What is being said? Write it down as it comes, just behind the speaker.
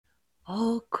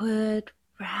Awkward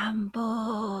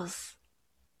rambles.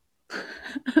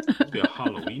 Supposed to be a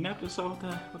Halloween episode?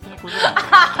 What the heck was that?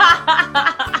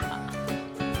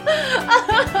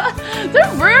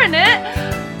 Don't ruin it!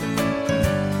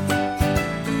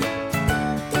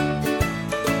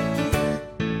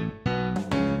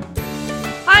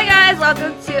 Hi guys,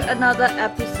 welcome to another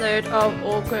episode of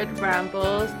Awkward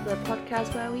Rambles, the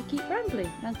podcast where we keep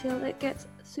rambling until it gets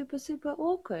super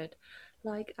awkward,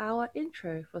 like our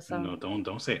intro for some. No,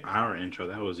 don't say our intro.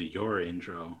 That was your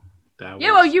intro.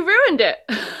 Well, you ruined it.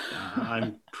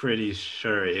 I'm pretty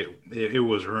sure it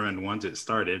was ruined once it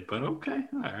started, but okay.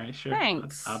 All right, sure.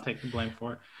 Thanks. I'll take the blame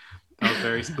for it. That was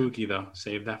very spooky, though.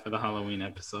 Save that for the Halloween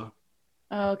episode.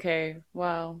 Okay,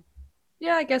 wow.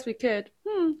 Yeah, I guess we could.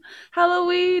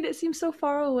 Halloween, it seems so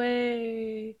far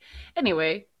away.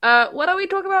 Anyway, what are we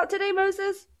talking about today,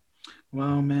 Moses?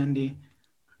 Well, Mandy,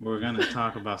 we're going to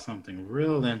talk about something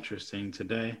real interesting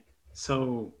today.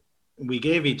 So we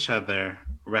gave each other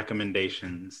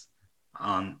recommendations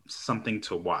on something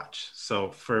to watch. So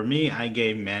for me, I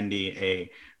gave Mandy a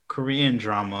Korean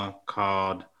drama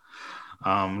called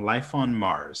Life on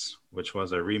Mars, which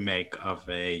was a remake of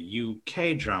a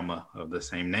UK drama of the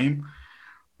same name.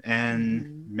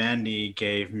 And Mandy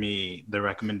gave me the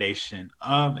recommendation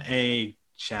of a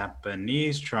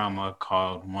Japanese drama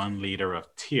called 1 Liter of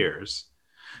Tears.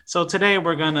 So today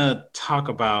we're going to talk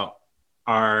about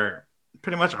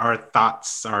pretty much our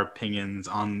thoughts, our opinions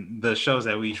on the shows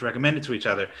that we each recommended to each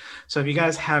other. So if you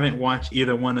guys haven't watched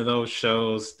either one of those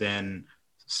shows, then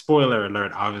spoiler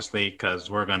alert, obviously, because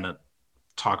we're going to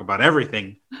talk about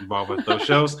everything involved with those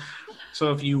shows.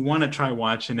 So if you want to try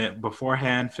watching it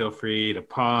beforehand, feel free to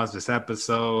pause this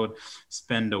episode,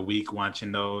 spend a week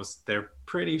watching those. They're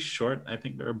pretty short. I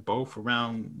think they're both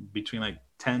around between like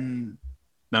 10.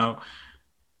 No,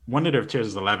 1 Liter of Tears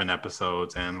is 11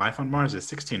 episodes and Life on Mars is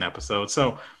 16 episodes.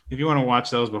 So if you want to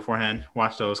watch those beforehand,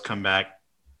 watch those, come back,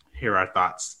 hear our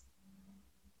thoughts.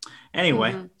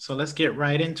 Anyway, So let's get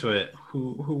right into it.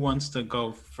 Who wants to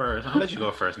go first? I'll let you go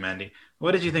first, Mandy.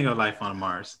 What did you think of Life on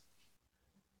Mars?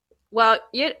 Well,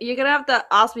 you're going to have to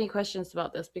ask me questions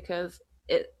about this because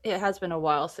it has been a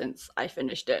while since I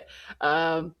finished it.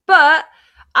 But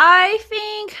I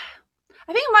think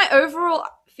my overall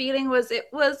feeling was it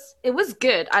was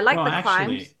good. I like the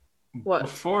crimes. What?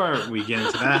 Before we get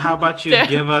into that, how about you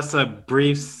give us a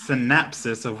brief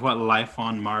synopsis of what Life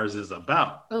on Mars is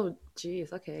about? Oh,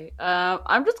 geez. Okay.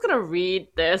 I'm just gonna read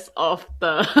this off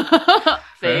the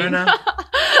thing. Fair enough.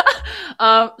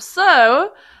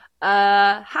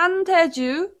 Han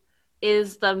Tae-ju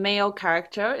is the male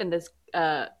character in this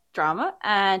drama,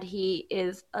 and he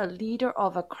is a leader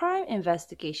of a crime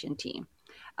investigation team.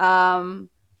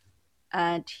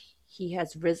 And he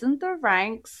has risen the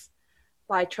ranks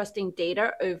by trusting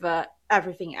data over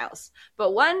everything else.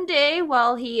 But one day,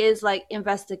 while he is like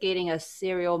investigating a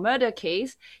serial murder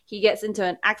case, he gets into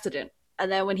an accident. And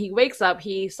then when he wakes up,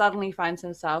 he suddenly finds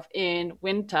himself in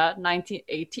winter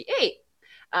 1988.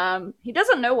 He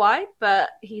doesn't know why, but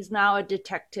he's now a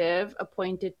detective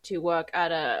appointed to work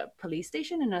at a police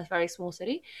station in a very small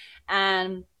city.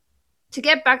 And to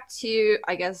get back to,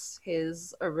 I guess,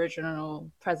 his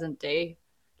original present day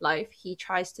life, he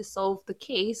tries to solve the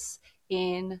case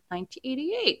in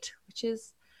 1988, which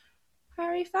is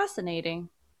very fascinating.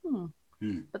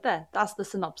 But that's the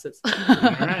synopsis. All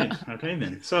right. Okay,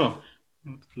 then. So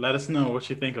let us know what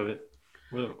you think of it.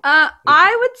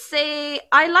 I would say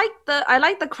I like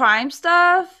the crime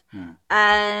stuff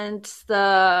and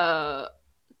the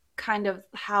kind of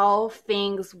how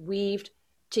things weaved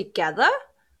together.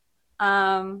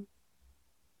 Because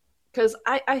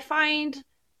I find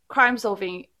crime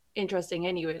solving interesting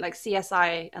anyway, like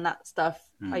CSI and that stuff.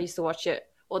 I used to watch it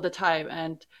all the time,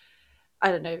 and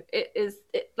I don't know, it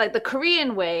like the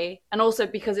Korean way, and also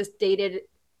because it's dated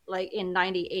like in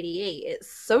 1988,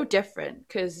 it's so different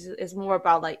because it's more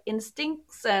about like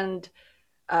instincts and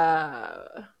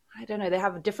I don't know, they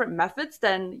have different methods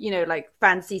than, you know, like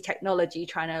fancy technology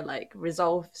trying to like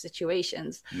resolve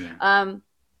situations.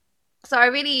 So I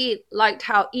really liked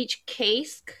how each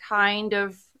case kind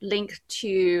of linked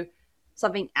to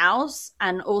something else,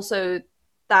 and also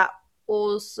that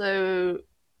also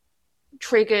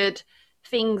triggered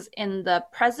things in the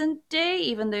present day,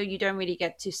 even though you don't really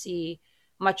get to see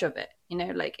much of it, you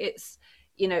know, like it's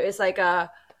like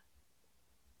how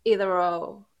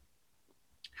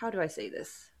do I say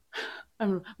this?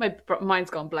 My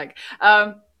mind's gone blank.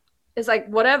 It's like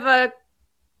whatever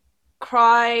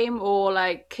crime or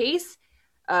like case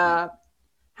Han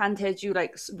Tae-ju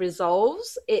like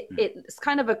resolves it, it's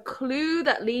kind of a clue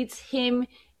that leads him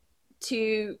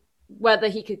to whether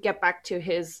he could get back to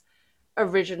his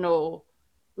original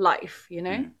life, you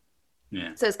know?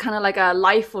 Yeah. So it's kind of like a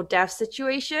life or death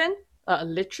situation,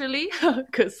 literally,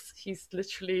 because he's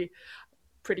literally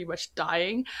pretty much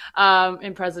dying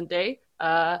in present day.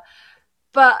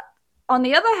 But on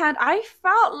the other hand, I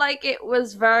felt like it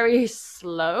was very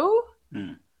slow.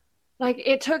 Like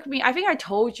it took me, I think I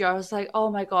told you, I was like,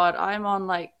 oh my God, I'm on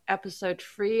like episode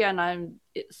 3 and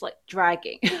it's like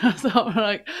dragging. So I'm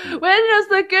like, when does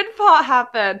the good part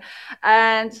happen?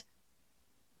 And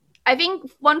I think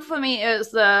one for me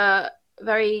is the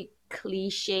very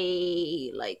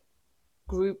cliche, like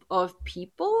group of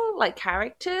people, like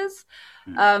characters.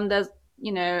 There's,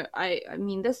 I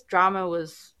mean, this drama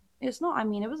it's not, I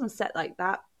mean, it wasn't set like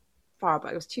that far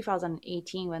back. It was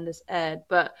 2018 when this aired,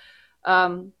 but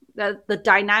the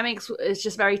dynamics is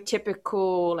just very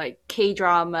typical like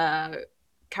K-drama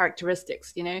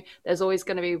characteristics, you know. There's always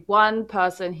going to be one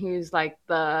person who's like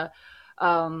the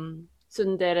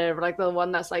tsundere, like the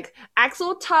one that's like acts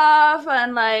all tough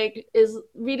and like is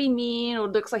really mean or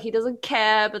looks like he doesn't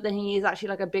care, but then he is actually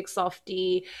like a big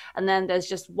softie. And then there's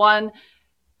just one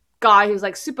guy who's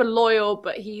like super loyal,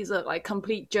 but he's a like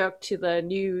complete jerk to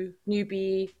the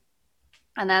newbie.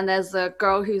 And then there's a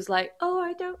girl who's like, oh,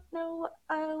 I don't know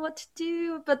what to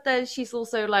do, but then she's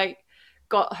also like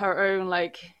got her own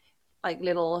like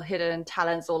little hidden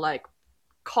talents or like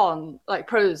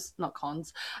pros, not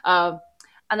cons.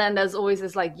 And then there's always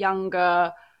this like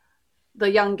the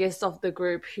youngest of the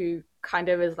group who kind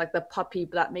of is like the puppy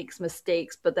that makes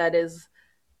mistakes, but that is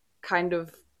kind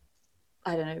of,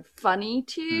 I don't know, funny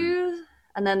too.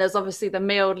 And then there's obviously the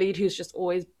male lead who's just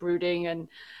always brooding. And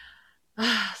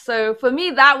so for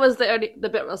me, that was the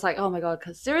bit where I was like, oh my God,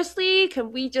 because seriously,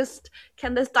 can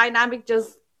this dynamic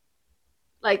just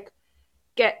like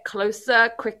get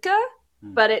closer quicker?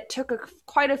 But it took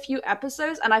quite a few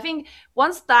episodes, and I think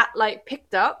once that like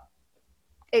picked up,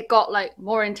 it got like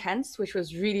more intense, which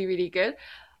was really, really good.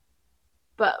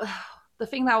 But the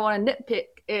thing that I want to nitpick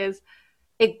is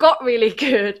it got really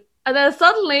good, and then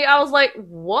suddenly I was like,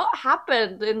 what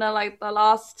happened in the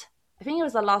last, I think it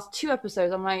was the last 2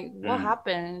 episodes. I'm like, what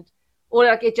happened? Or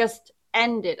like it just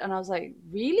ended, and I was like,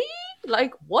 really?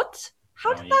 Like what?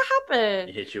 How did that happen?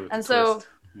 It hit you with and the so twist.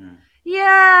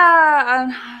 Yeah,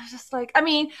 and I was just like, I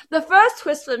mean, the first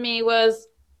twist for me was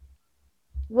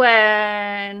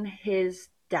when his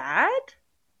dad,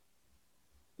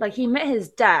 like he met his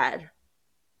dad,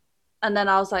 and then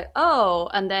I was like, oh,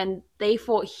 and then they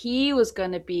thought he was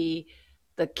going to be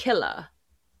the killer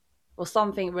or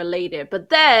something related, but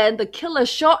then the killer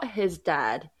shot his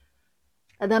dad,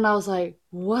 and then I was like,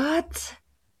 what?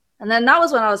 And then that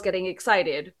was when I was getting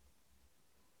excited.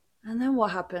 And then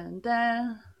what happened?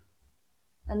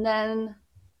 And then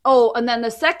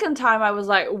the second time I was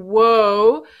like,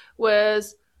 whoa,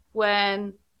 was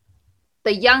when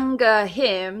the younger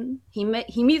him, he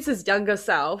meets his younger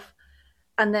self,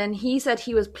 and then he said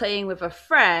he was playing with a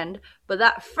friend, but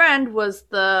that friend was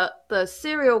the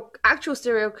actual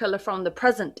serial killer from the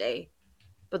present day,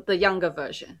 but the younger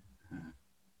version.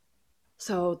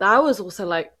 So that was also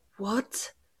like,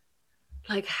 what?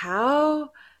 Like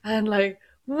how? And like,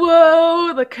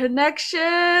 whoa, the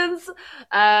connections.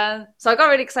 And so I got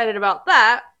really excited about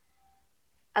that.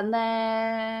 And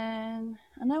then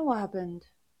what happened?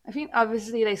 I think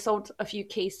obviously they solved a few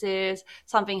cases.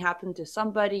 Something happened to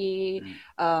somebody.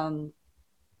 There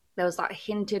was that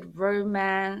hinted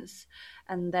romance.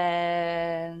 And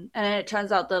then it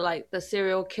turns out that the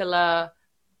serial killer,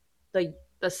 the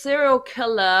serial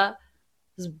killer's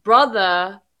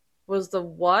brother was the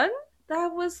one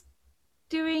that was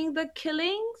doing the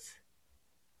killings,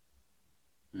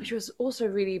 which was also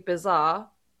really bizarre.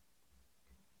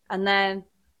 And then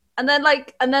there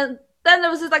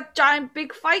was this like giant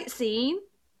big fight scene,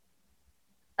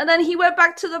 and then he went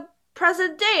back to the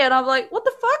present day, and I'm like, what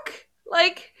the fuck?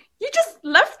 Like, you just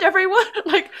left everyone.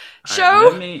 Like,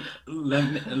 show.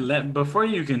 Let before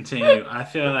you continue, I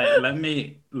feel like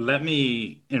let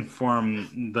me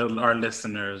inform our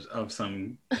listeners of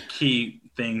some key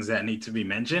things that need to be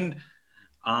mentioned.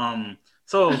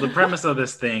 So the premise of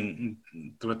this thing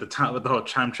with the whole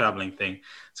time traveling thing.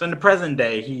 So in the present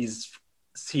day, he's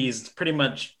pretty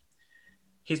much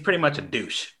a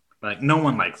douche. Like no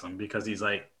one likes him because he's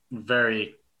like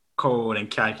very cold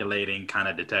and calculating kind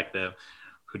of detective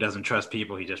who doesn't trust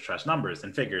people. He just trusts numbers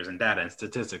and figures and data and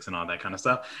statistics and all that kind of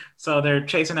stuff. So they're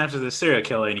chasing after the serial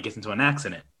killer, and he gets into an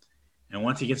accident. And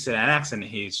once he gets to that accident,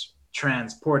 he's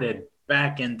transported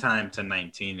back in time to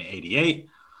 1988.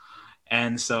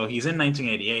 And so he's in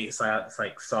 1988, so it's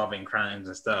like solving crimes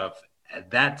and stuff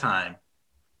at that time.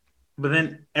 But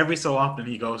then every so often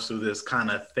he goes through this kind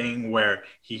of thing where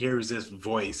he hears this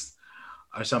voice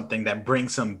or something that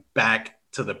brings him back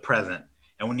to the present.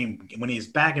 And when he's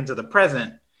back into the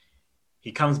present,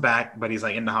 he comes back, but he's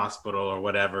like in the hospital or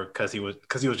whatever because he was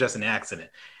just in an accident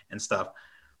and stuff.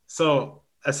 So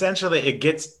essentially, it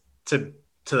gets to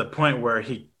the point where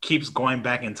he keeps going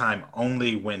back in time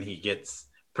only when he gets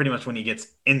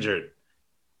injured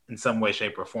in some way,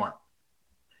 shape, or form.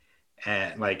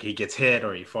 And like he gets hit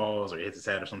or he falls or he hits his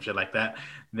head or some shit like that.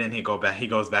 Then he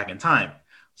goes back in time.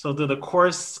 So through the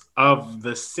course of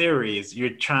the series,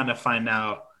 you're trying to find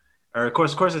out, or of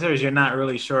course of the series, you're not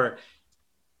really sure,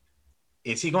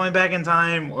 is he going back in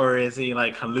time or is he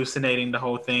like hallucinating the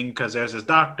whole thing? Because there's this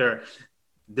doctor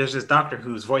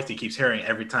whose voice he keeps hearing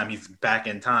every time he's back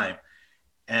in time,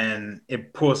 and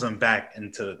it pulls him back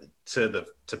into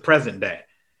to present day.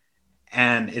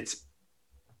 And it's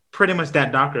pretty much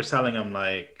that doctor telling him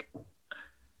like,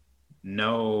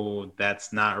 no,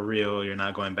 that's not real. You're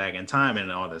not going back in time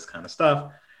and all this kind of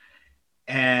stuff.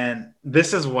 And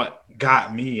this is what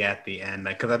got me at the end,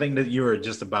 because I think that you were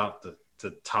just about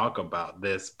to talk about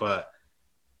this, but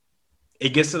it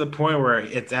gets to the point where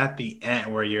it's at the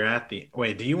end where you're at the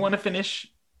wait. Do you want to finish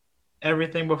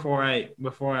everything before I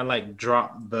like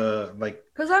drop the like?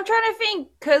 Because I'm trying to think.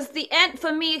 Because the end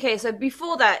for me. Okay, so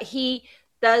before that, he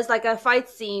does like a fight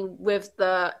scene with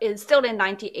it's still in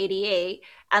 1988,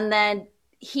 and then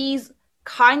he's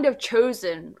kind of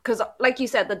chosen because, like you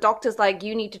said, the doctor's like,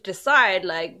 you need to decide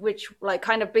like which, like,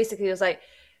 kind of basically was like,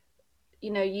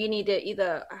 you need to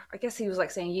either, I guess he was like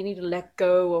saying, you need to let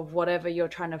go of whatever you're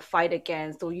trying to fight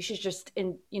against, or you should just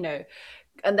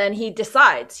and then he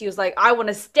decides, he was like, I want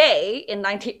to stay in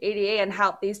 1988 and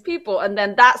help these people. And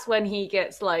then that's when he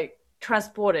gets like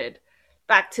transported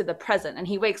back to the present, and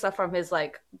he wakes up from his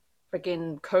like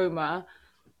freaking coma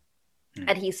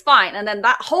and he's fine. And then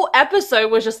that whole episode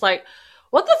was just like,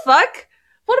 what the fuck?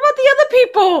 What about the other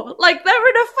people? Like, they're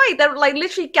in a fight. They're like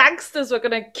literally gangsters were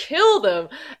gonna kill them.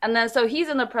 And then so he's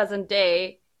in the present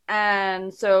day,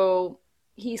 and so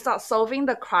he starts solving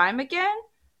the crime again.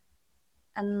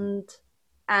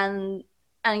 And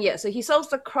yeah, so he solves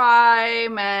the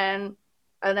crime, and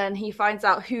then he finds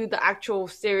out who the actual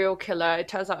serial killer. It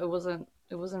turns out it wasn't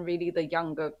really the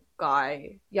younger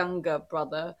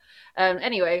brother.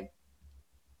 Anyway,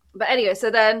 so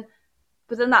then.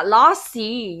 But then that last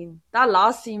scene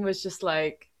was just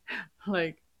like,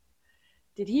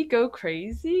 did he go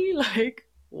crazy? Like,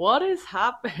 what is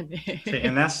happening? See,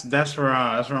 and that's where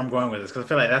I'm going with this, because I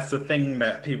feel like that's the thing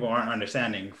that people aren't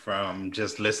understanding from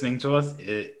just listening to us.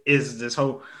 It is this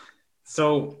whole.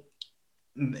 So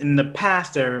in the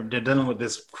past, they're dealing with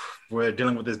this. We're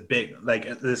dealing with this big,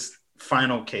 like this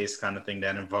final case kind of thing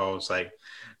that involves like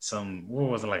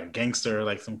like a gangster,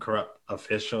 like some corrupt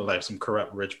official, like some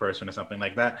corrupt rich person or something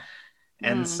like that.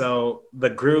 And so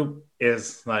the group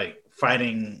is like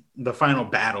fighting, the final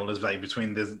battle is like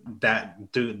between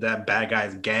that bad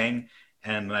guy's gang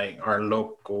and like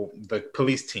the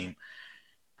police team.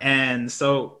 And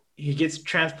so he gets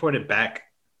transported back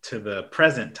to the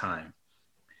present time.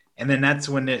 And then that's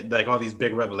when like all these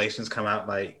big revelations come out.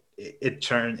 Like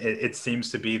it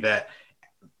seems to be that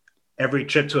every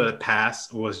trip to the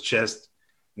past was just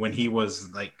when he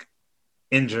was like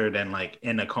injured and like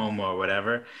in a coma or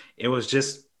whatever. It was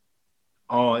just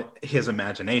all his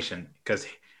imagination, because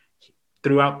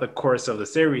throughout the course of the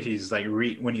series, he's like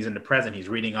when he's in the present, he's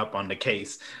reading up on the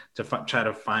case to try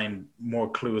to find more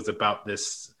clues about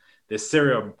this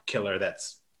serial killer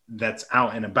that's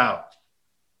out and about.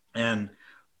 And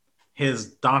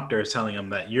his doctor is telling him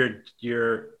that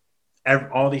you're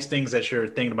all these things that you're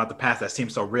thinking about the past that seem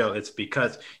so real, it's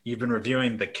because you've been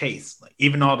reviewing the case. Like,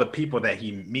 even all the people that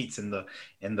he meets in the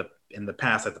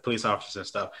past, like the police officers and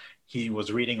stuff, he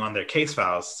was reading on their case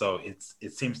files. So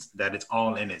it seems that it's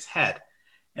all in his head.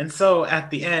 And so at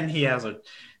the end,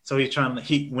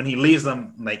 when he leaves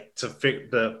them like to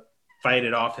fight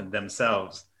it off in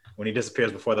themselves, when he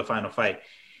disappears before the final fight,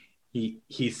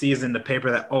 he sees in the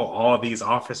paper that, all these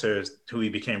officers who he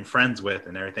became friends with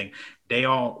and everything, they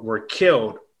all were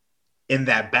killed in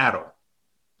that battle.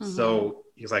 Mm-hmm. So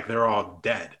he's like, they're all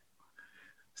dead.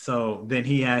 So then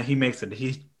he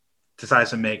decides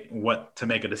to make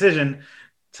a decision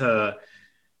to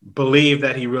believe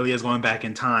that he really is going back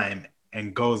in time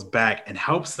and goes back and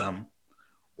helps them,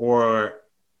 or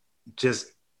just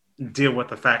deal with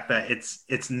the fact that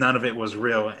it's none of it was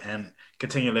real and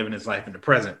continue living his life in the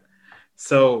present.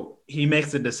 So he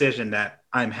makes the decision that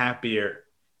I'm happier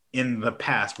in the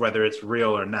past, whether it's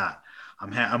real or not.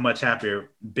 I'm much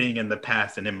happier being in the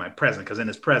past than in my present, because in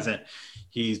his present,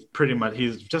 he's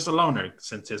just a loner,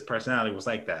 since his personality was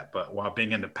like that. But while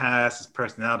being in the past, his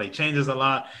personality changes a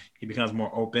lot. He becomes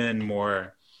more open,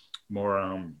 more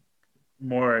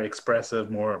more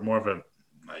expressive, more of a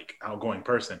like outgoing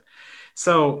person.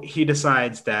 So he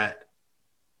decides that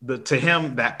to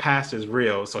him that past is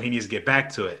real, so he needs to get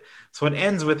back to it. So it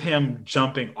ends with him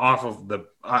jumping off of the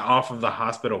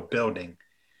hospital building,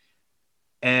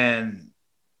 and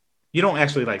you don't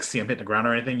actually like see him hit the ground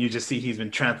or anything. You just see he's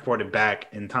been transported back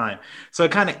in time. So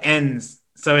it kind of ends.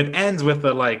 So it ends with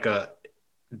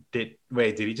did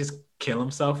he just kill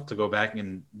himself to go back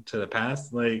into the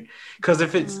past? Like, because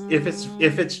if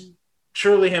it's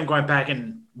truly him going back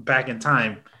in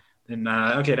time, then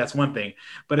okay, that's one thing.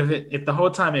 But if the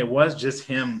whole time it was just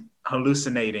him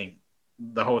hallucinating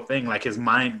the whole thing, like his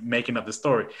mind making up the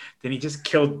story, then he just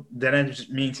killed. Then it just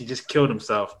means he just killed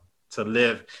himself to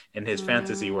live in his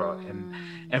fantasy world.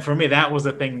 And for me, that was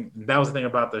the thing. That was the thing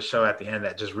about the show at the end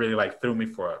that just really like threw me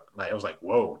for it. Like, it was like,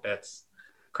 whoa, that's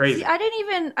crazy. See, I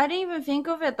didn't even think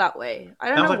of it that way. I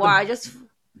don't know like why.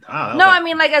 I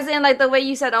mean, like, as in, like, the way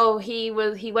you said, oh, he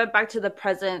went back to the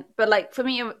present, but like for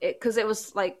me, because it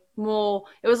was like more,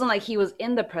 it wasn't like he was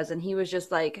in the present. He was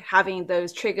just like having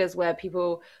those triggers where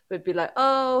people would be like,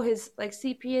 oh, his like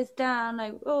CP is down,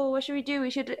 like, oh, what should we do? We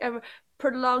should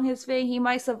prolong his thing. He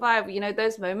might survive. You know,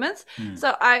 those moments.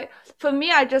 So for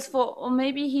me, I just thought, well,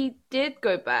 maybe he did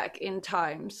go back in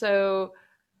time. So.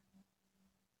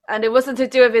 And it wasn't to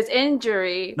do with his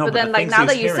injury. No, but then, like, now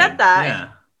that you said that, yeah.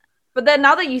 But then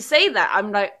now that you say that,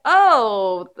 I'm like,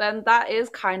 oh, then that is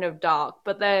kind of dark.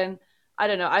 But then, I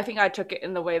don't know. I think I took it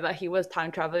in the way that he was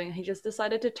time traveling, and he just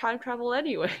decided to time travel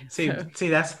anyway. See,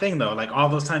 that's the thing, though. Like, all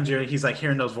those times he's like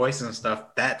hearing those voices and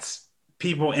stuff. That's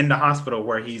people in the hospital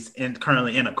where he's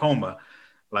currently in a coma,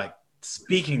 like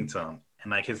speaking to him,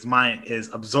 and like his mind is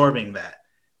absorbing that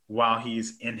while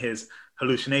he's in his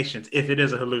hallucinations. If it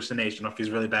is a hallucination, or if he's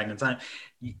really back in time,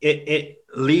 it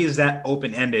leaves that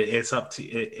open ended. It's up to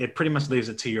it pretty much leaves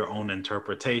it to your own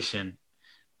interpretation.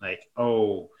 Like,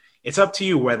 oh, it's up to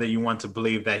you whether you want to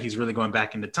believe that he's really going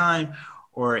back into time,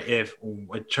 or if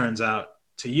it turns out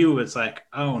to you it's like,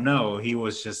 oh no, he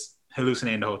was just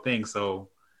hallucinating the whole thing. So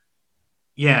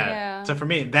yeah. So for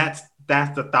me, that's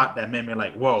the thought that made me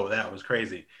like, whoa, that was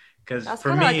crazy. Because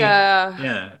for me, like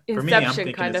I'm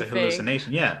thinking kind it's a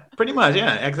hallucination. Thing. Yeah, pretty much.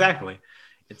 Yeah, exactly.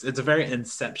 It's a very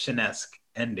Inception-esque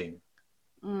ending.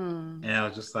 And I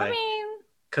was just like,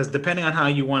 because depending on how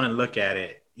you want to look at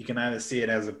it, you can either see it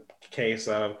as a case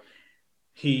of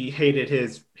he hated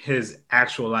his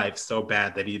actual life so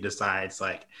bad that he decides,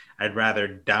 like, I'd rather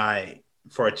die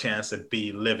for a chance to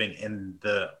be living in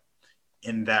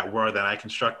that world that I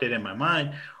constructed in my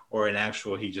mind, or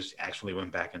he just actually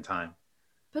went back in time.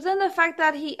 But then the fact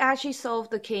that he actually solved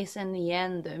the case in the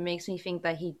end, though, makes me think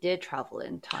that he did travel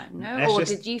in time. No,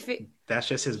 did you think that's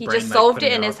just his brain? He just solved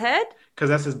it in his head? Because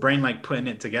that's his brain, like, putting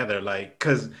it together. Like,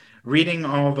 because reading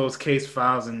all those case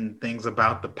files and things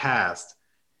about the past,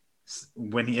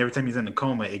 every time he's in a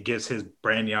coma, it gives his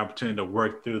brain the opportunity to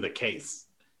work through the case,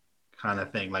 kind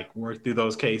of thing. Like, work through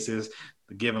those cases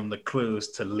to give him the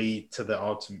clues to lead to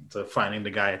to finding the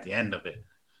guy at the end of it.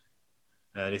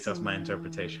 At least that's my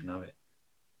interpretation of it.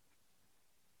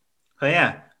 So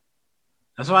yeah,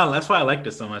 that's why I liked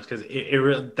it so much, because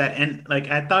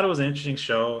I thought it was an interesting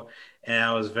show, and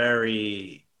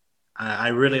I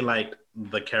really liked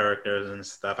the characters and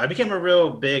stuff. I became a real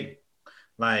big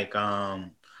like Go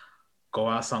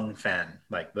Ah-sung fan,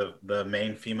 like the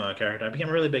main female character. I became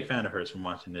a really big fan of hers from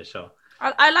watching this show.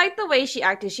 I like the way she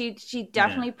acted. She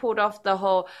definitely pulled off the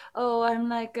whole, oh, I'm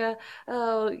like a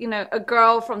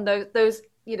girl from those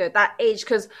that age,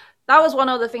 because that was one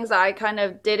of the things that I kind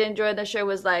of did enjoy in the show,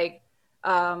 was like,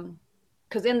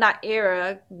 because in that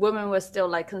era, women were still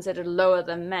like considered lower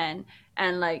than men,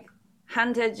 and like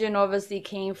Han Tae-jun obviously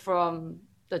came from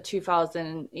the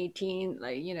 2018,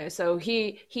 like, so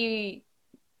he didn't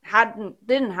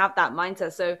have that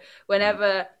mindset. So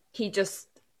whenever he just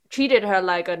treated her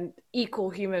like an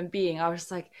equal human being, I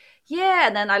was like, yeah.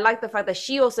 And then I like the fact that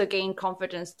she also gained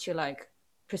confidence to like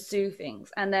pursue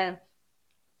things, and then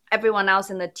everyone else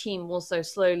in the team also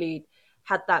slowly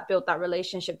had built that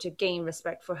relationship to gain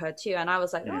respect for her too. And I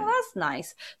was like, oh, that's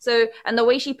nice. So, and the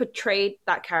way she portrayed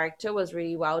that character was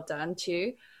really well done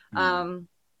too. But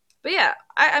yeah,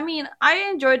 I mean, I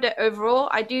enjoyed it overall.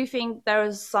 I do think there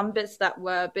was some bits that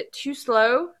were a bit too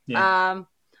slow. Yeah.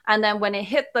 And then when it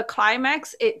hit the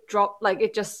climax, it dropped, like,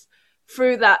 it just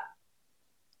threw that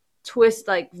twist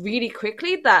like really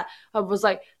quickly that I was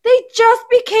like, they just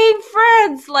became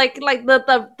friends. Like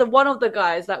the one of the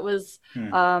guys that was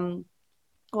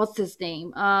what's his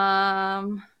name?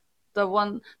 The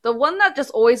one that just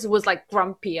always was like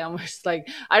grumpy and was like,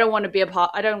 I don't want to be a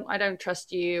part. I don't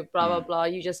trust you. Blah blah blah.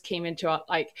 You just came into our,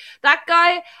 like, that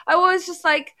guy. I was just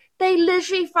like, they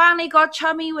literally finally got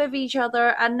chummy with each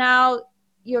other, and now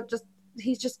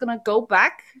he's just gonna go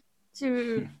back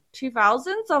to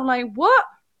 2000s. I'm like, what?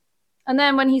 And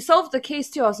then when he solved the case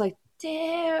too, I was like,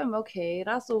 damn, okay,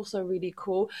 that's also really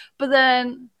cool. And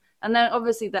then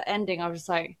obviously the ending, I was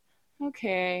like,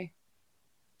 okay.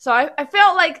 So I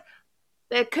felt like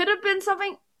there could have been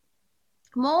something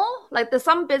more. Like there's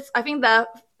some bits, I think that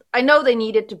I know they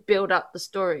needed to build up the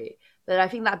story, but I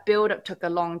think that build up took a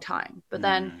long time. But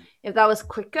then if that was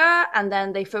quicker and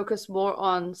then they focused more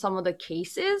on some of the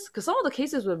cases, because some of the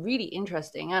cases were really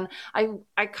interesting, and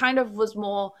I kind of was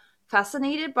more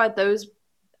fascinated by those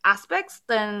aspects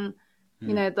than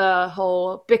the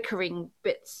whole bickering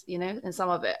bits, in some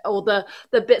of it, or the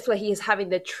bits where he is having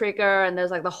the trigger and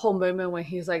there's like the whole moment where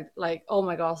he's like oh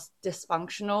my gosh,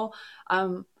 dysfunctional.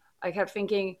 I kept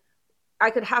thinking I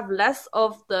could have less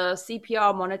of the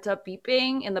CPR monitor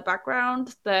beeping in the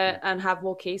background and have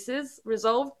more cases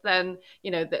resolved than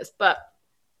this. But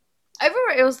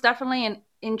overall, it was definitely an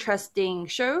interesting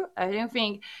show. I don't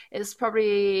think it's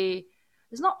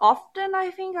not often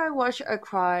I think I watch a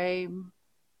crime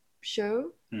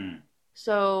show.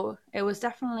 So it was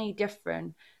definitely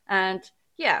different. And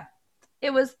yeah,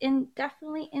 it was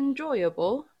definitely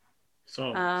enjoyable.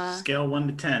 So scale 1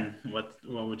 to 10, what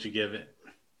would you give it?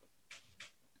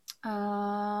 I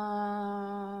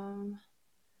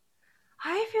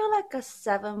feel like a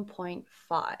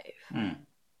 7.5.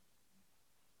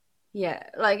 Yeah,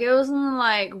 like it wasn't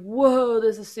like, whoa,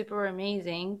 this is super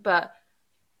amazing, but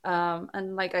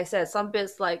and like I said, some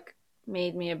bits like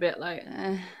made me a bit like,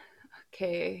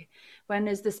 okay, when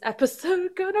is this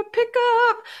episode gonna pick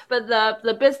up? But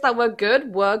the bits that were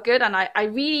good, and I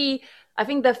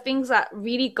think the things that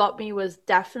really got me was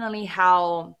definitely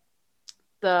how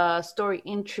the story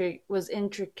was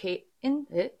intertwined.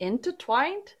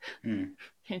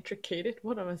 Intricated.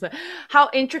 What am I saying? How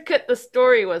intricate the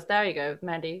story was. There you go,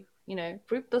 Mandy.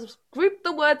 Group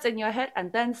the words in your head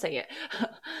and then say it.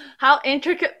 How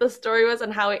intricate the story was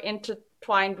and how it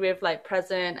intertwined with like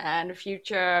present and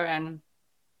future, and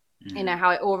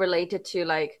how it all related to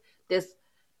like this,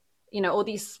 all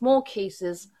these small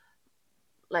cases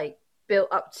like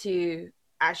built up to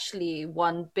actually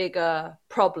one bigger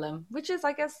problem, which is,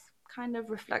 I guess, kind of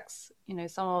reflects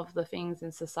some of the things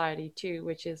in society too,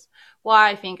 which is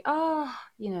why I think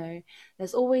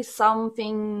there's always some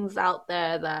things out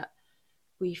there that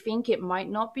we think it might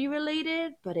not be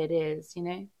related, but it is.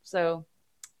 So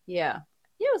yeah,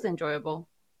 it was enjoyable.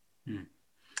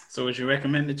 So would you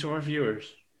recommend it to our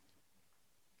viewers?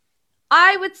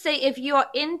 I would say if you're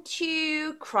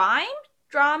into crime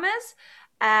dramas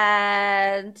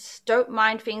and don't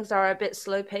mind things that are a bit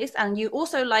slow paced, and you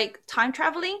also like time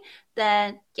traveling,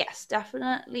 then yes,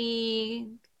 definitely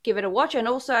give it a watch. And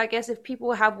also, I guess if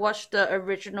people have watched the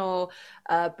original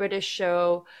British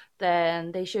show,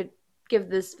 then they should give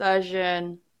this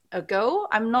version a go.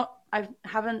 I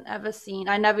haven't ever seen,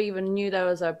 I never even knew there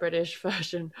was a British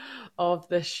version of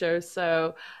this show.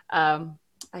 So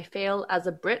I fail as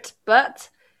a Brit,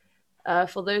 but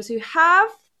for those who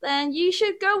have, then you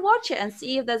should go watch it and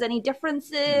see if there's any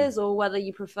differences or whether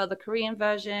you prefer the Korean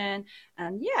version.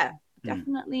 And yeah,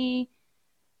 definitely.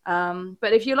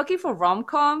 But if you're looking for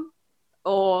rom-com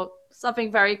or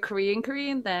something very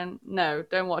Korean, then no,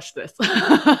 don't watch this.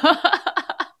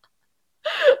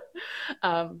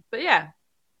 But yeah.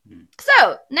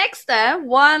 So next then,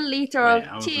 1 liter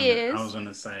of tears. I was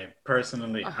gonna say,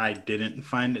 personally, I didn't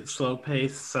find it slow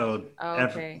paced. So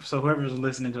so whoever's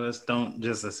listening to us, don't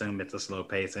just assume it's a slow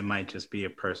pace. It might just be a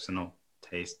personal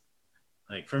taste.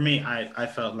 Like for me, I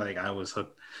felt like I was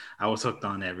hooked. I was hooked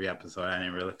on every episode. I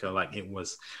didn't really feel like it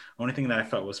was. The only thing that I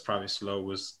felt was probably slow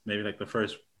was maybe like the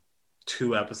first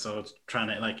 2 episodes, trying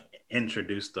to like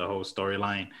introduce the whole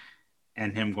storyline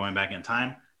and him going back in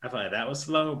time. I felt like that was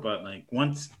slow, but like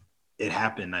once it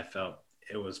happened, I felt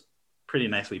it was pretty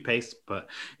nicely paced. But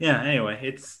yeah, anyway,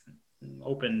 it's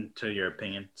open to your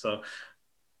opinion. So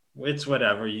it's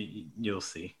whatever, you'll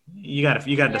see. You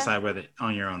gotta decide whether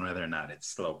on your own whether or not it's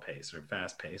slow pace or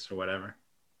fast pace or whatever.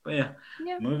 But yeah,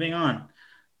 moving on.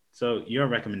 So your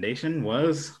recommendation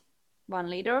was 1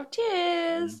 liter of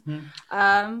tears.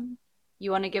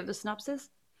 You want to give the synopsis?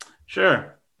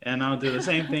 Sure. And I'll do the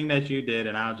same thing that you did,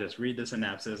 and I'll just read the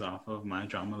synopsis off of my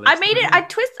drama list. I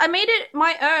made it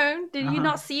my own. Did you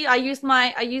not see? I used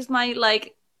my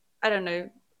like, I don't know,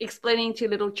 explaining to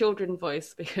little children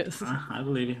voice because I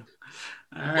believe you.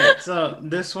 All right, so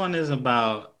this one is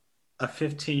about a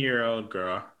 15-year-old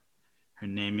girl. Her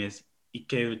name is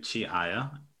Ikeuchi Aya,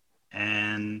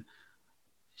 and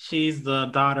she's the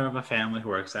daughter of a family who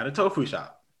works at a tofu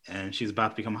shop, and she's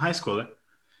about to become a high schooler,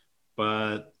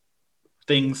 but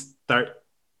things start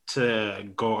to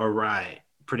go awry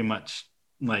pretty much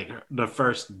like the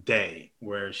first day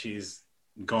where she's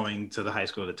going to the high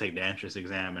school to take the entrance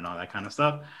exam and all that kind of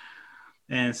stuff.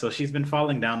 And so she's been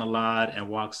falling down a lot and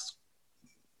walks.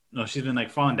 No, she's been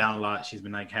like falling down a lot. She's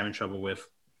been like having trouble with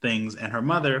things. And her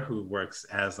mother, who works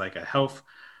as like a health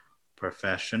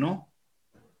professional,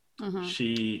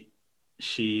 she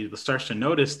starts to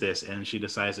notice this, and she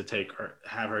decides to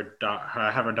have her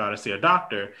daughter see a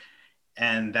doctor.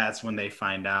 And that's when they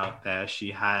find out that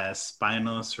she has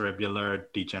spinal cerebellar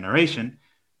degeneration,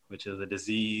 which is a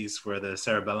disease where the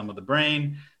cerebellum of the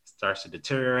brain starts to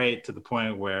deteriorate to the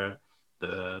point where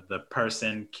the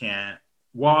person can't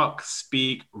walk,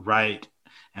 speak, write,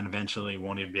 and eventually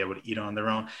won't even be able to eat on their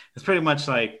own. It's pretty much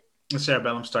like the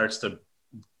cerebellum starts to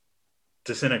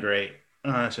disintegrate.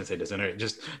 I shouldn't say disintegrate,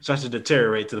 just starts to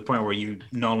deteriorate to the point where you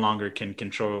no longer can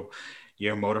control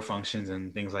your motor functions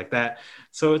and things like that.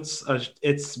 So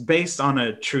it's based on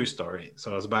a true story.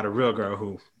 So it's about a real girl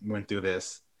who went through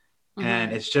this.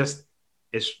 And it's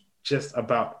just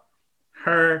about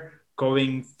her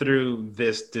going through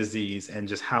this disease and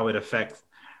just how it affects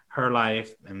her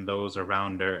life and those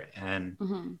around her. And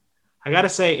I gotta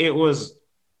say, it was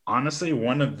honestly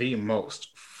one of the most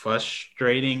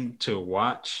frustrating to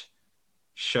watch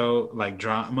like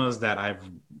dramas that I've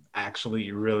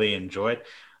actually really enjoyed.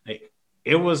 Like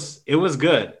it was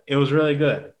good. It was really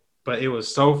good, but it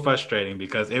was so frustrating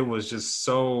because it was just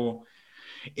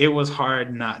it was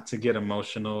hard not to get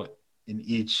emotional in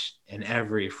each and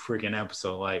every freaking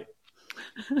episode.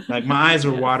 Like my eyes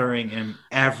were watering in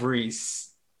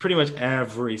pretty much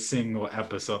every single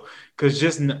episode. Cause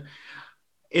just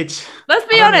it's, let's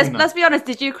be honest.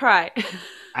 Did you cry?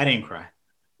 I didn't cry.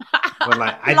 But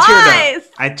like I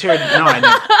teared up. No,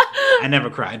 I never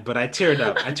cried, but I teared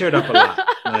up. I teared up a lot.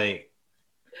 Like,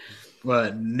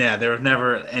 but yeah, there was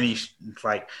never any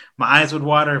like my eyes would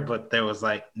water, but there was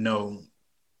like no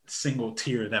single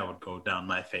tear that would go down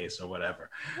my face or whatever.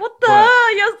 What the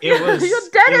hell? You're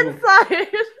dead inside.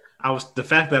 The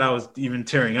fact that I was even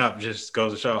tearing up just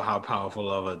goes to show how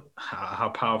powerful of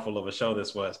a show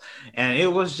this was. And it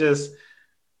was just,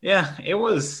 it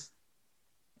was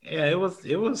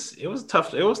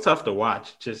tough. It was tough to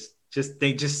watch.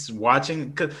 Just watching,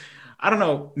 because I don't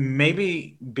know,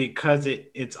 maybe because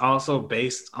it's also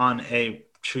based on a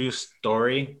true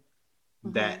story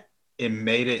that it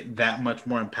made it that much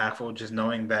more impactful. Just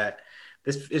knowing that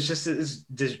it's just a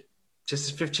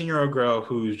 15-year-old girl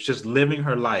who's just living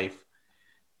her life,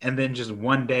 and then just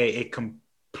one day it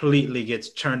completely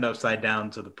gets turned upside down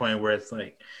to the point where it's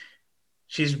like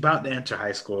she's about to enter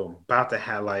high school, about to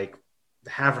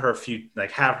have her future,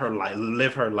 like have her life,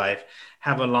 live her life,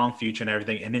 have a long future and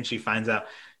everything. And then she finds out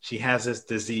she has this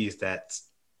disease that's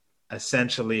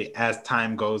essentially, as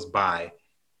time goes by,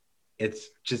 it's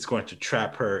just going to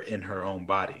trap her in her own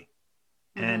body.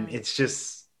 And it's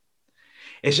just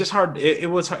hard. It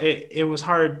was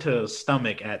hard to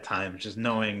stomach at times, just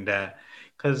knowing that,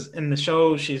 because in the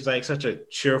show, she's like such a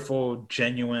cheerful,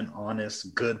 genuine,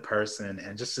 honest, good person.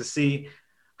 And just to see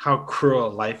how cruel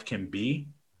life can be,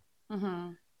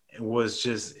 it was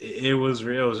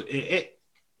real.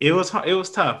 It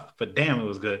was tough, but damn, it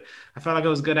was good. I felt like it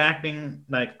was good acting.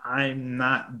 Like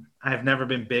I've never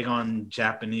been big on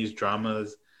Japanese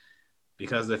dramas,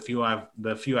 because the few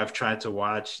I've tried to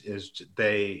watch is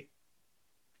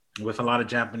with a lot of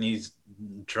Japanese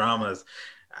dramas,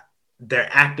 their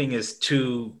acting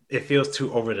it feels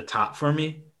too over the top for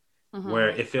me, where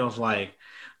it feels like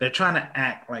they're trying to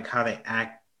act like how they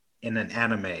act in an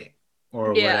anime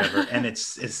or whatever. And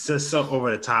it's just so over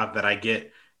the top that I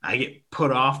get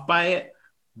put off by it.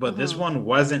 But this one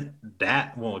wasn't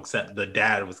that, well, except the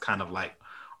dad was kind of like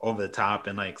over the top,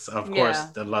 and like, of course,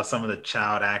 some of the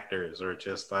child actors are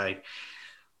just like,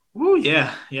 "Ooh,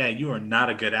 yeah, you are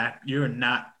not a good actor. You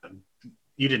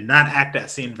did not act that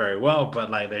scene very well."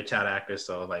 But like, they're child actors,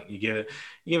 so like you give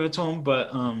it to them. But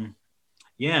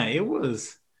it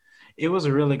was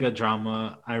a really good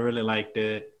drama. I really liked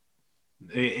it.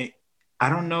 I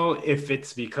don't know if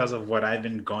it's because of what I've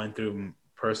been going through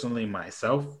personally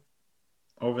myself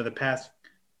over the past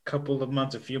couple of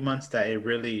months, a few months, that it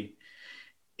really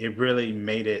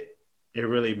made it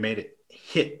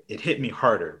hit me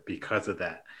harder because of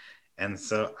that. And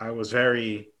so I was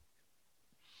like,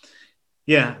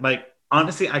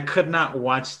 honestly, I could not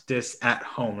watch this at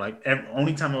home. Like,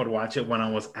 only time I would watch it when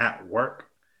I was at work,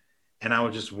 and I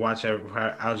would just watch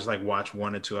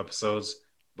 1 or 2 episodes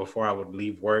before I would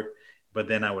leave work. But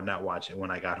then I would not watch it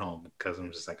when I got home, because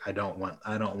I'm just like, I don't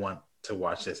want to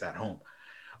watch this at home.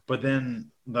 But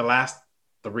then the last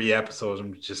 3 episodes,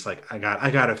 I'm just like, I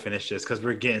gotta finish this, because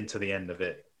we're getting to the end of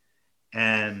it.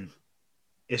 And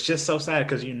it's just so sad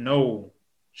because you know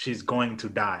she's going to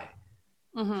die.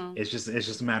 Mm-hmm. It's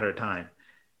just a matter of time,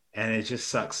 and it just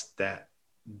sucks that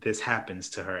this happens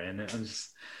to her. And it's just,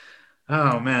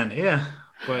 oh man, yeah.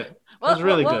 But it was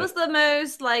really What good. was the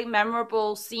most like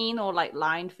memorable scene or like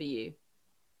line for you?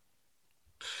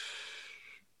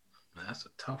 That's a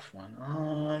tough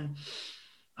one.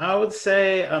 I would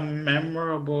say a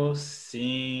memorable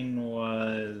scene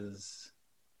was,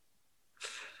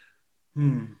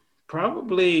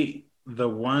 probably the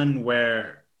one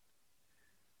where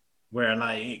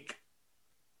like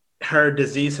her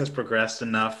disease has progressed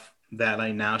enough that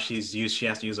like now she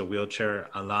has to use a wheelchair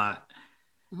a lot,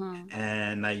 Mm-hmm.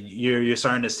 and like you're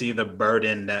starting to see the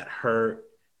burden that her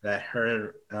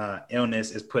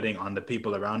illness is putting on the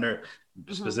people around her,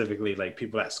 Mm-hmm. specifically like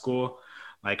people at school.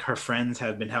 Like her friends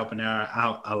have been helping her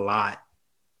out a lot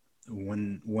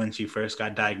when she first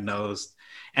got diagnosed.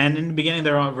 And in the beginning,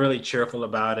 they're all really cheerful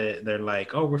about it. They're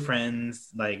like, "Oh, we're friends.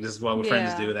 Like this is what we're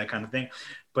friends Yeah. do," that kind of thing.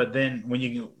 But then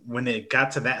when it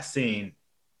got to that scene,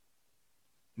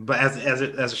 but as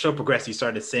the show progressed, you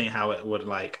started seeing how it would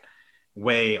like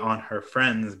weigh on her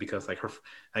friends because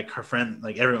her friend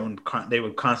like everyone they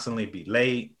would constantly be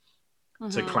late to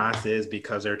Mm-hmm. classes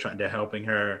because they're helping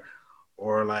her,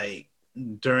 or like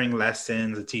during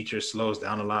lessons the teacher slows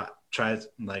down a lot, tries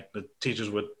like the teachers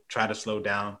would try to slow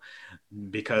down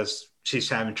because she's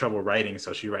having trouble writing,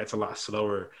 so she writes a lot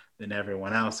slower than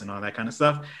everyone else and all that kind of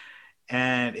stuff.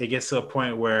 And it gets to a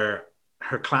point where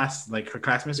her classmates are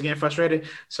getting frustrated,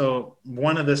 so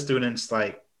one of the students,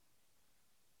 like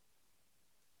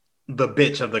the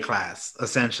bitch of the class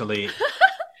essentially,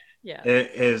 Yeah.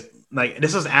 it is like,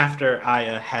 this was after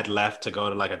Aya had left to go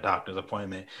to like a doctor's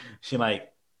appointment. She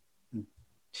like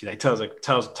she like talks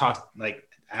like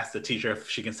asks the teacher if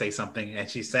she can say something, and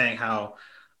she's saying how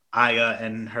Aya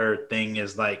and her thing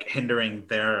is like hindering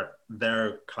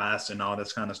their class and all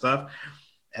this kind of stuff.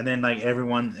 And then like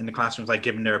everyone in the classroom is like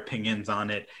giving their opinions on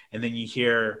it, and then you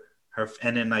hear her,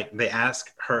 and then like they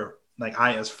ask her, like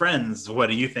Aya's friends, what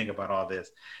do you think about all this?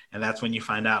 And that's when you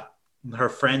find out her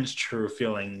friends' true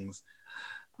feelings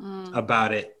Mm.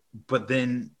 about it. But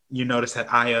then you notice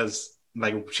that Aya's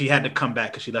like, she had to come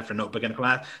back because she left her notebook in the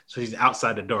class, so she's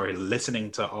outside the door listening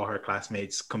to all her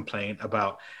classmates complain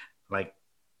about like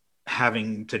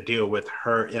having to deal with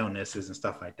her illnesses and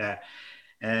stuff like that.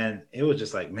 And it was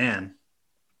just like, man,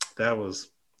 that was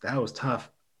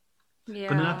tough. But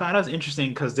then I Yeah. thought it was interesting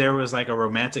because there was like a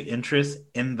romantic interest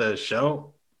in the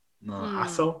show.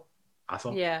 Mm.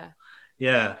 Aso, Yeah.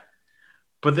 yeah.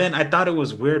 But then I thought it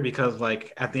was weird because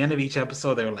like at the end of each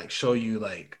episode, they would like show you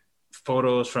like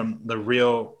photos from the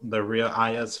real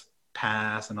Aya's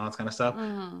past and all that kind of stuff,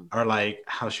 Mm. or like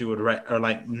how she would write, or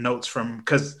like notes from,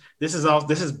 because this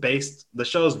is based, the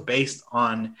show is based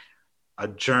on a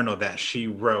journal that she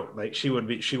wrote. Like she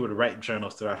would write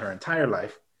journals throughout her entire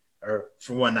life, or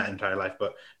for one, not entire life,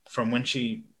 but from when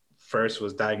she first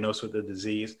was diagnosed with the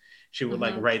disease, she would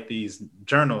like Mm-hmm. write these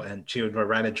journal, and she would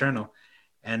write a journal.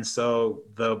 And so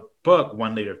the book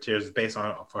One Liter of Tears is based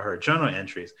on for her journal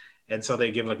entries. And so they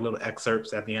give like little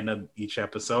excerpts at the end of each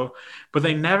episode, but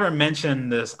they never mention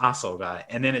this Aso guy.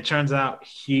 And then it turns out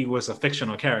he was a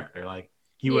fictional character. Like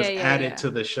he Yeah, was yeah, added yeah.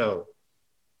 to the show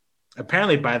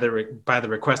apparently by the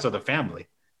request of the family,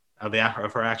 of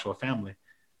her actual family.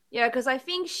 Yeah, because I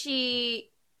think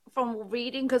she, from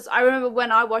reading, because I remember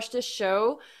when I watched this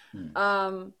show, Hmm.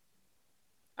 um,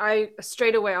 I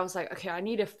straight away I was like, okay, I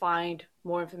need to find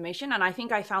more information, and I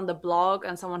think I found the blog,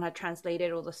 and someone had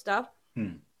translated all the stuff.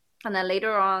 Hmm. And then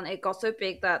later on, it got so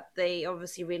big that they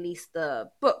obviously released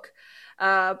the book.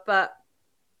 But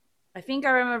I think I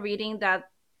remember reading that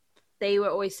they were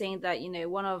always saying that,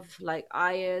 one of like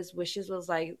Aya's wishes was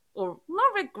like, or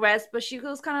not regrets, but she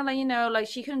was kind of like, like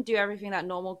she couldn't do everything that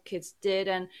normal kids did,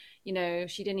 and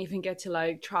she didn't even get to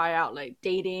like try out like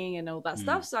dating and all that Hmm.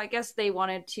 stuff. So I guess they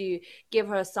wanted to give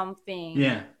her something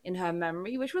Yeah. in her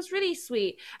memory, which was really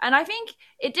sweet. And I think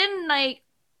it didn't like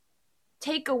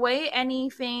take away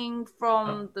anything Oh,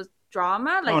 from the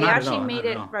drama. oh, Like it not at actually all. made Not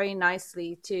at it all. very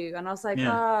nicely too. And I was like,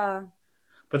 Yeah. ah.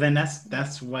 But then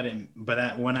that's what it.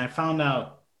 But when I found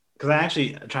out, because I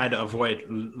actually tried to avoid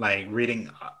like reading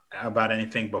about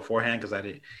anything beforehand, because I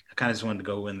kind of just wanted to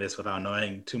go in this without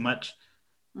knowing too much,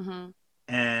 Mm-hmm.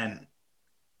 and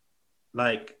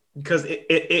like because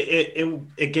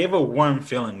it gave a warm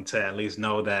feeling to at least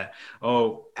know that,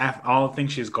 oh, after all the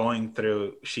things she's going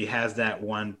through, she has that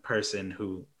one person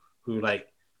who like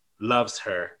loves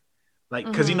her, like,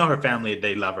 because Mm-hmm. her family,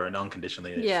 they love her and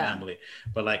unconditionally, it's Yeah. family,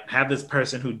 but like have this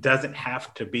person who doesn't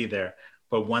have to be there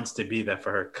but wants to be there for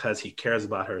her because he cares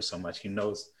about her so much, he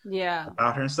knows Yeah.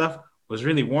 about her and stuff, was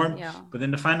really warm. Yeah. But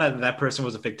then to find out that that person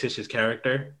was a fictitious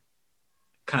character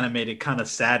kind of made it kind of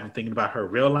sad when thinking about her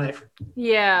real life.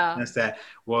 Yeah. That's that.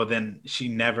 Well, then she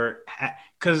never had,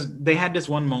 because they had this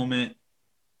one moment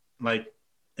like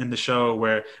in the show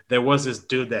where there was this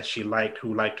dude that she liked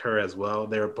who liked her as well.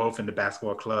 They were both in the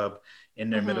basketball club in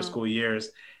their middle Mm-hmm. school years.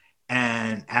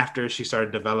 And after she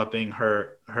started developing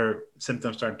her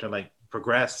symptoms started to like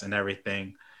progress and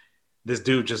everything, this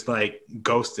dude just like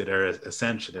ghosted her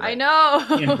essentially. I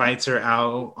Like he know. invites her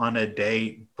out on a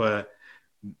date, but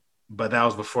that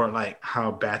was before like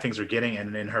how bad things were getting,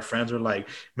 and then her friends were like,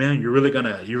 "Man, you're really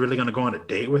gonna go on a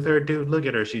date with her, dude? Look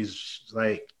at her, she's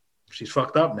like, she's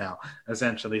fucked up now,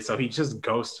 essentially." So he just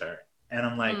ghosts her, and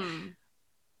I'm like, Mm.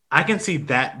 I can see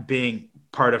that being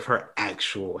part of her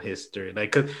actual history,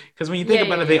 like because when you think Yeah,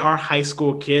 about yeah, it, they yeah. are high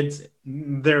school kids,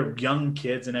 they're young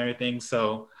kids and everything,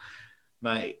 so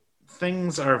like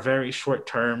things are very short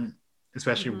term,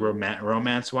 especially Mm-hmm.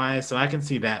 romance wise. So I can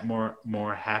see that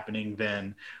more happening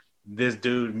than this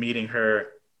dude meeting her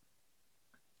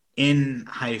in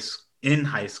high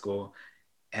school,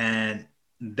 and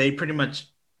they pretty much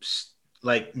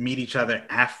like meet each other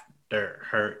after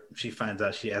her she finds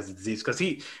out she has a disease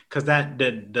because that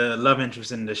the love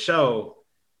interest in the show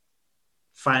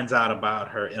finds out about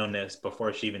her illness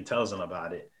before she even tells him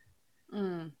about it.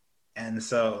 Mm. And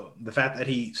so the fact that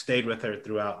he stayed with her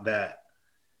throughout that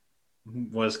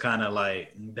was kind of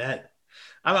like that.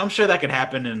 I'm sure that could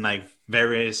happen in like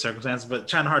various circumstances, but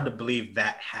kind of hard to believe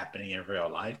that happening in real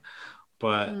life.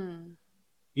 But Mm.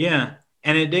 yeah,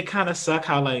 and it did kind of suck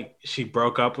how like she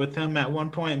broke up with him at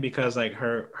one point because like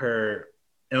her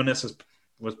illness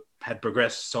was had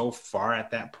progressed so far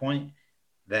at that point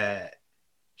that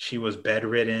she was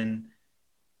bedridden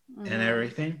and Mm-hmm.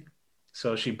 everything.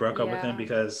 So she broke up with him Yeah.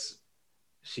 because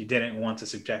she didn't want to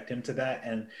subject him to that,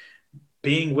 and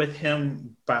being with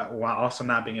him but while also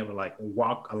not being able to like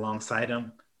walk alongside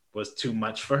him was too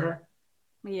much for her.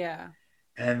 Yeah.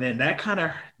 And then that kind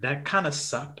of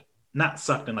sucked, not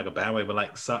sucked in like a bad way, but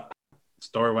like sucked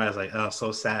story wise, like oh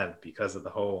so sad because of the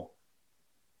whole,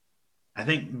 I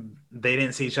think they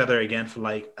didn't see each other again for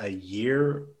like a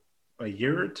year or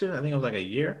two. I think it was like a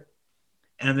year.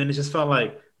 And then it just felt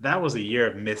like that was a year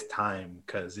of missed time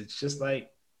because it's just like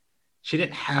she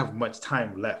didn't have much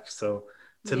time left. So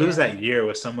to lose Yeah. that year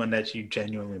with someone that you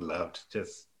genuinely loved,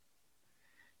 just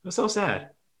it was so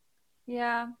sad.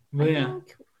 Yeah. But I yeah,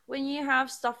 think when you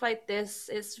have stuff like this,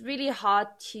 it's really hard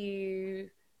to,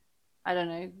 I don't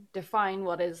know, define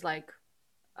what is like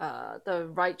the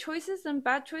right choices and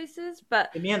bad choices.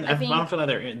 But in the end, I I think don't feel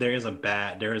like there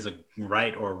is a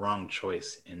right or wrong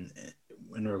choice in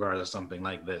regards to something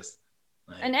like this.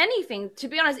 and Like, anything, to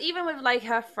be honest, even with like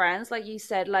her friends, like you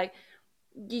said, like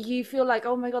you feel like,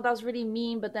 oh my god, that was really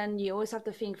mean, but then you always have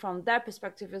to think from their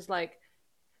perspective is like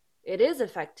it is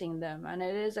affecting them and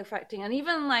it is affecting, and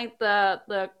even like the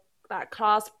that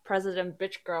class president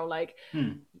bitch girl, like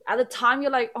hmm, at the time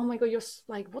you're like, oh my god, you're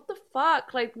like, what the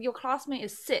fuck, like your classmate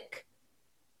is sick.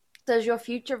 Does your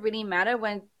future really matter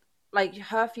when like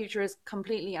her future is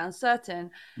completely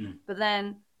uncertain? hmm, But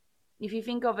then if you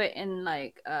think of it in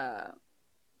like a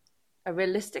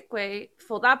realistic way,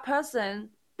 for that person,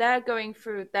 they're going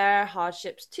through their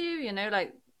hardships too, you know,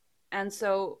 like, and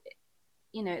so,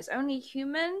 you know, it's only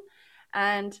human.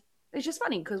 And it's just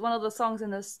funny because one of the songs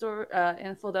in the story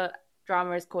in for the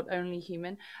drama is called Only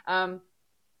Human.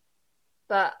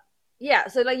 But yeah,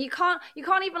 so like you can't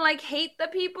even like hate the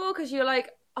people because you're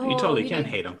like, you oh, totally you know, can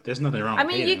hate them. There's nothing wrong I with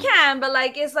mean, hating you them. can, but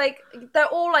like it's like they're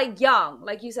all like young,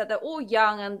 like you said, they're all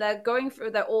young and they're going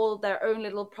through their own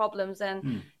little problems, and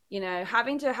Hmm. you know,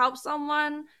 having to help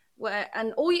someone where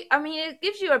and all. I mean, it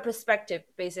gives you a perspective,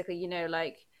 basically. You know,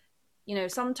 like, you know,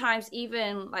 sometimes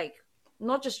even like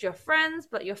not just your friends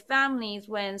but your families,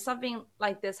 when something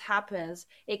like this happens,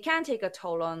 it can take a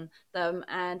toll on them.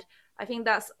 And I think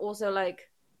that's also like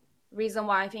reason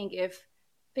why I think if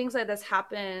things like this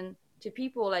happen to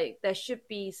people, like there should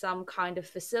be some kind of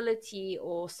facility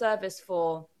or service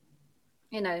for,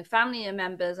 you know, family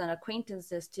members and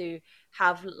acquaintances to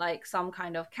have like some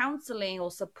kind of counseling or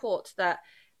support that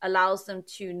allows them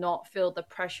to not feel the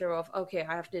pressure of, okay,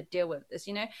 I have to deal with this,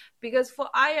 you know. Because for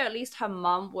Aya, at least her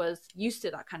mom was used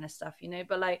to that kind of stuff, you know.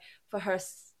 But like for her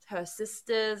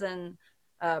sisters and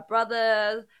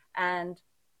brothers and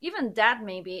even dad,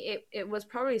 maybe it was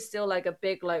probably still like a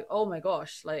big like, oh my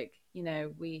gosh, like, you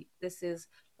know, we this is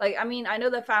like, I mean, I know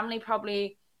the family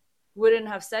probably wouldn't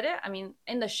have said it. I mean,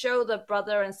 in the show, the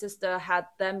brother and sister had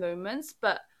their moments,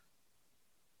 but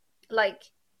like,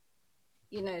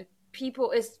 you know,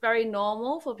 people, it's very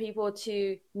normal for people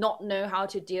to not know how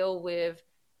to deal with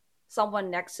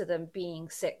someone next to them being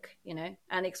sick,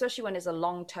 and especially when it's a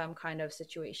long-term kind of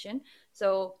situation.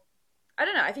 So I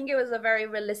don't know. I think it was a very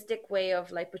realistic way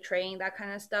of like portraying that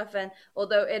kind of stuff. And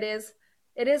although it is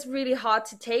really hard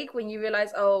to take when you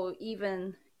realize, oh,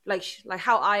 even like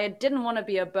how Aya didn't want to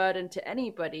be a burden to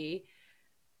anybody,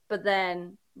 but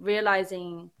then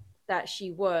realizing that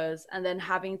she was, and then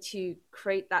having to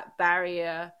create that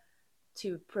barrier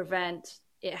to prevent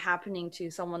it happening to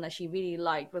someone that she really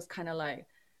liked was kind of like,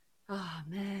 oh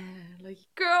man, like,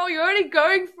 girl, you're already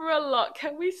going through a lot.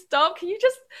 Can we stop? Can you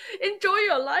just enjoy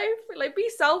your life? Like, be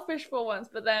selfish for once.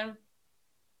 But then,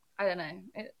 I don't know.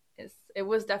 It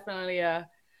was definitely a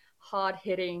hard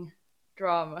hitting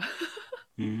drama.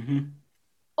 Mm-hmm.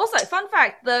 Also, fun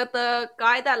fact: the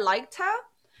guy that liked her,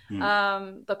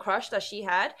 Mm. the crush that she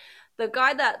had, the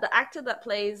actor that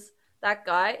plays that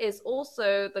guy is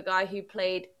also the guy who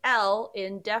played L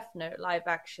in Death Note live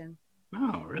action.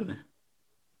 Oh, really?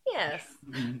 Yes.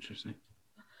 Interesting.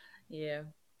 Yeah.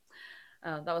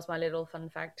 That was my little fun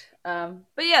fact.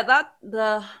 But yeah, that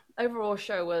the overall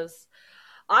show was.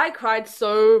 I cried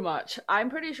so much. I'm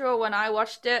pretty sure when I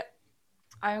watched it,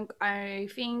 I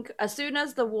think as soon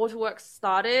as the waterworks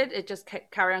started, it just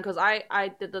kept carrying on because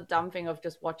I did the dumb thing of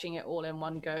just watching it all in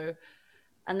one go,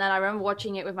 and then I remember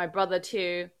watching it with my brother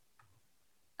too,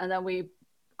 and then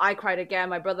I cried again,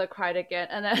 my brother cried again,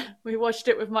 and then we watched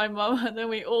it with my mom, and then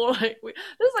we all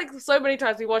there's like so many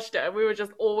times we watched it, and we were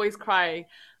just always crying.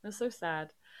 It was so sad.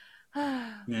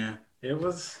 Yeah, it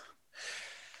was.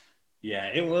 Yeah,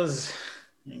 it was.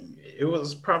 It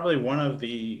was probably one of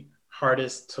the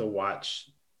hardest to watch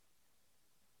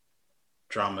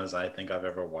dramas I think I've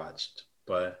ever watched,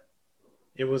 but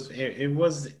it was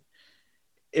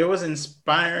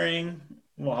inspiring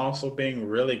while also being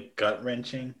really gut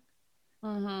wrenching.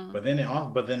 Mm-hmm.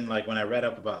 But then like when I read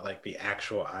up about like the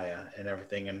actual Aya and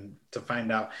everything, and to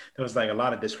find out there was like a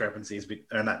lot of discrepancies,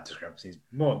 or not discrepancies.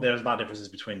 Well, there's a lot of differences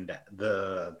between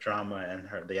the drama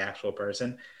and the actual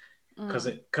person,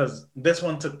 because this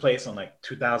one took place on like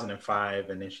 2005,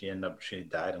 and then she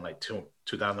died in like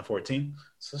 2014.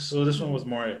 So this one was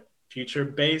more future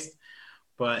based,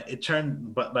 but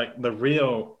like the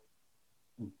real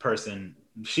person,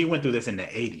 she went through this in the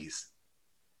 80s,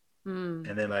 and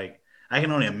then like I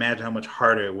can only imagine how much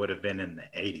harder it would have been in the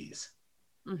 80s.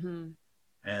 Mm-hmm.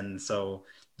 And so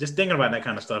just thinking about that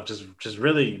kind of stuff just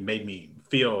really made me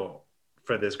feel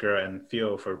for this girl and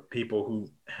feel for people who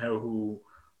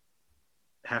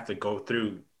have to go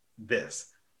through this.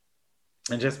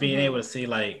 And just being able to see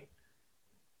like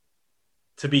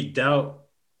to be dealt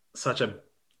such a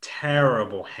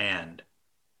terrible hand,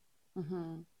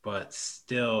 but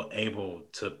still able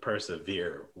to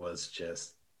persevere was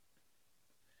just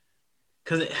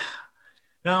because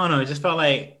no, it just felt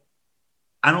like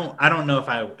I don't know if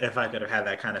I could have had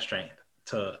that kind of strength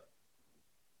to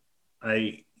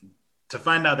I to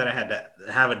find out that I had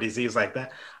to have a disease like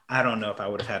that. I don't know if I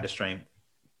would have had the strength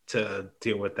to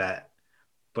deal with that.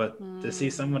 But to see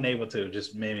someone able to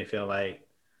just made me feel like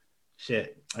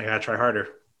shit, I gotta try harder.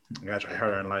 I gotta try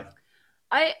harder in life.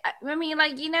 I mean,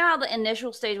 like, you know how the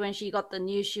initial stage when she got the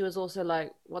news, she was also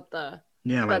like, "What the?"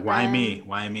 Yeah, like But why me? then,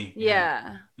 Why me?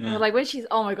 yeah, Yeah. like when she's,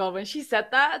 oh my god, when she said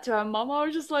that to her mom, I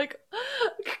was just like,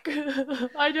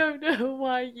 I don't know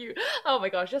why you. Oh my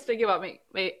gosh, just thinking about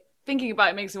thinking about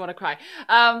it makes me want to cry.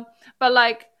 But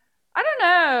like, I don't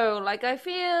know, like I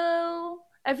feel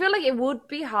like it would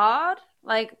be hard.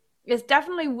 Like,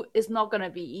 it's not gonna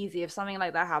be easy if something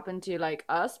like that happened to like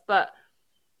us, but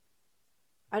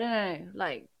I don't know,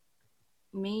 like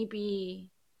maybe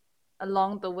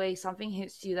along the way something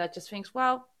hits you that just thinks,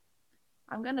 well,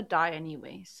 I'm gonna die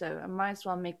anyway, so I might as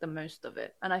well make the most of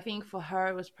it. And I think for her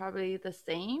it was probably the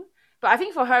same. But I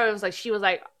think for her it was like she was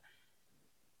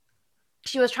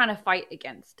trying to fight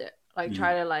against it. Like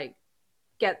try to like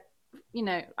get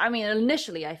I mean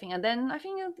initially I think, and then I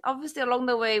think obviously along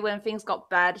the way when things got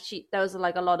bad, there was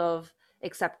like a lot of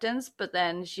acceptance, but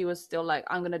then she was still like,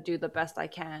 I'm gonna do the best I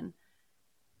can.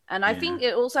 And I Yeah. think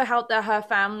it also helped that her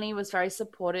family was very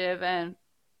supportive and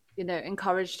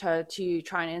encouraged her to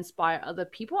try and inspire other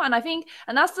people. And I think,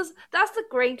 and that's the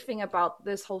great thing about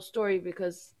this whole story,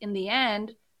 because in the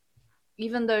end,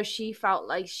 even though she felt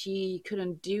like she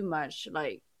couldn't do much,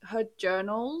 like her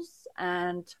journals,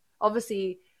 and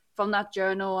obviously from that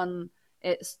journal, and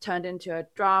it's turned into a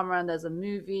drama, and there's a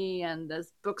movie, and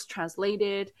there's books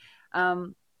translated.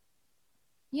 um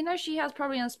she has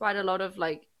probably inspired a lot of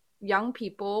like young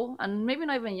people, and maybe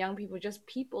not even young people, just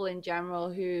people in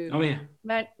general who Oh yeah.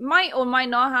 might or might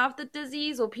not have the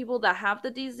disease, or people that have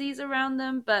the disease around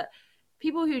them, but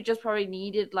people who just probably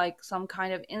needed like some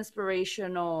kind of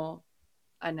inspiration, or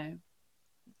I know,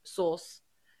 source.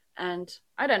 And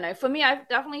I don't know, for me, I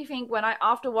definitely think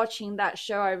after watching that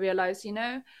show, I realized,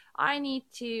 I need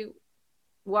to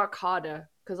work harder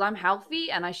because I'm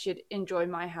healthy and I should enjoy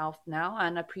my health now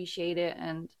and appreciate it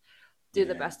and do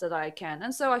the best that I can.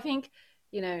 And so I think,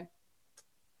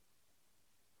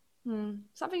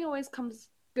 something always comes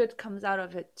out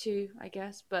of it too, I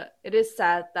guess. But it is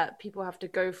sad that people have to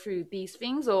go through these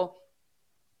things, or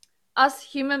us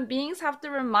human beings have to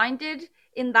reminded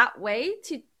in that way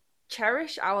to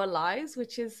cherish our lives,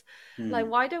 which is like,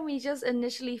 why don't we just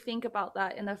initially think about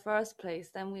that in the first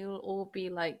place? Then we will all be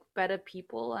like better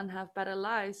people and have better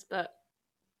lives. But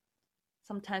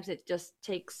sometimes it just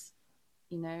takes,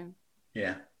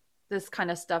 this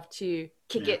kind of stuff to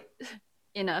kick it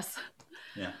in us.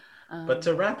 Yeah. But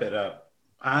to wrap it up,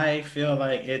 I feel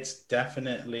like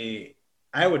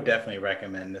I would definitely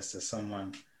recommend this to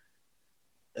someone.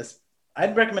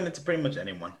 I'd recommend it to pretty much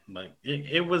anyone. Like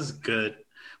it was good.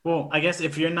 Well, I guess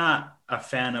if you're not a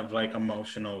fan of like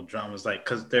emotional dramas, like,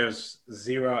 because there's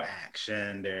zero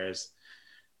action, there's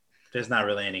not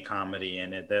really any comedy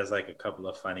in it. There's like a couple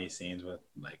of funny scenes with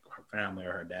like her family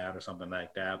or her dad or something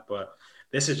like that. But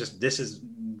this is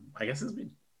I guess it's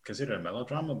considered a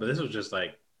melodrama, but this is just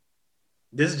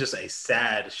a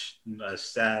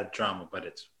sad drama,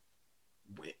 but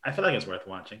I feel like it's worth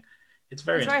watching. It's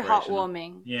very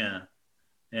heartwarming. Yeah.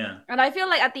 Yeah. And I feel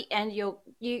like at the end you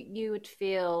would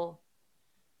feel,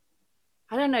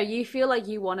 I don't know, you feel like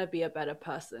you want to be a better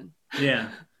person. Yeah.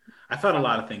 I felt a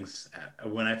lot of things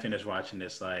when I finished watching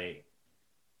this. Like,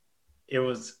 it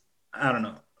was, I don't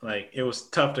know, like, it was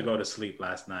tough to go to sleep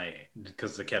last night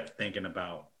because I kept thinking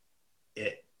about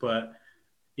it. But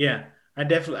yeah, I'd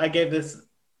give this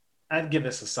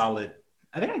a solid,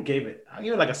 I'll give it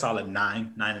like a solid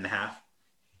 9.5.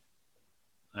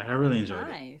 Like, I really enjoyed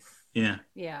it. Yeah.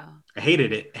 Yeah. I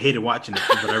hated watching it,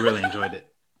 but I really enjoyed it.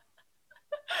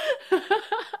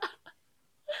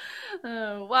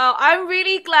 Well, I'm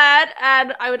really glad,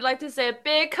 and I would like to say a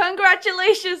big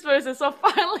congratulations, Moses, for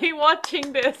finally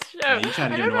watching this show. Yeah, you tried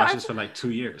to get me to watch this for like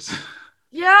 2 years.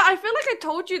 Yeah, I feel like I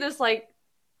told you this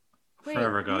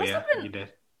forever ago. Yeah, you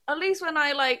did. At least when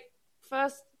I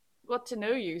first got to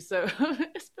know you, so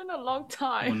it's been a long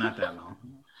time. Well, not that long.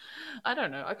 I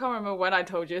don't know. I can't remember when I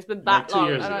told you. It's been that long.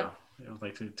 2 years ago. It was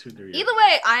like 2, 3 years. Either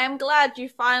way, I am glad you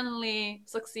finally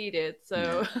succeeded.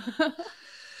 So, yeah.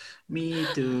 Me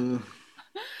too.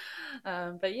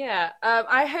 But yeah,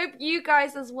 I hope you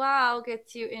guys as well get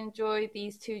to enjoy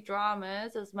these 2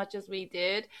 dramas as much as we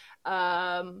did.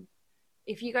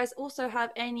 If you guys also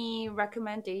have any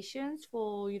recommendations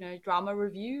for, drama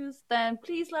reviews, then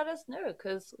please let us know,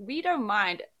 because we don't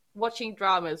mind watching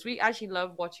dramas. We actually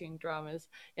love watching dramas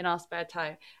in our spare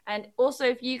time. And also,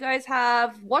 if you guys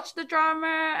have watched the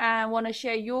drama and want to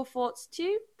share your thoughts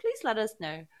too, please let us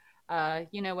know.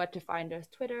 You know where to find us: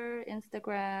 Twitter,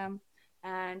 Instagram.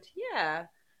 And yeah,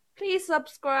 please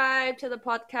subscribe to the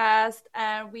podcast,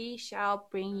 and we shall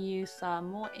bring you some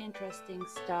more interesting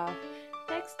stuff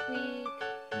next week.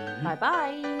 Bye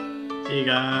bye. See you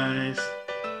guys.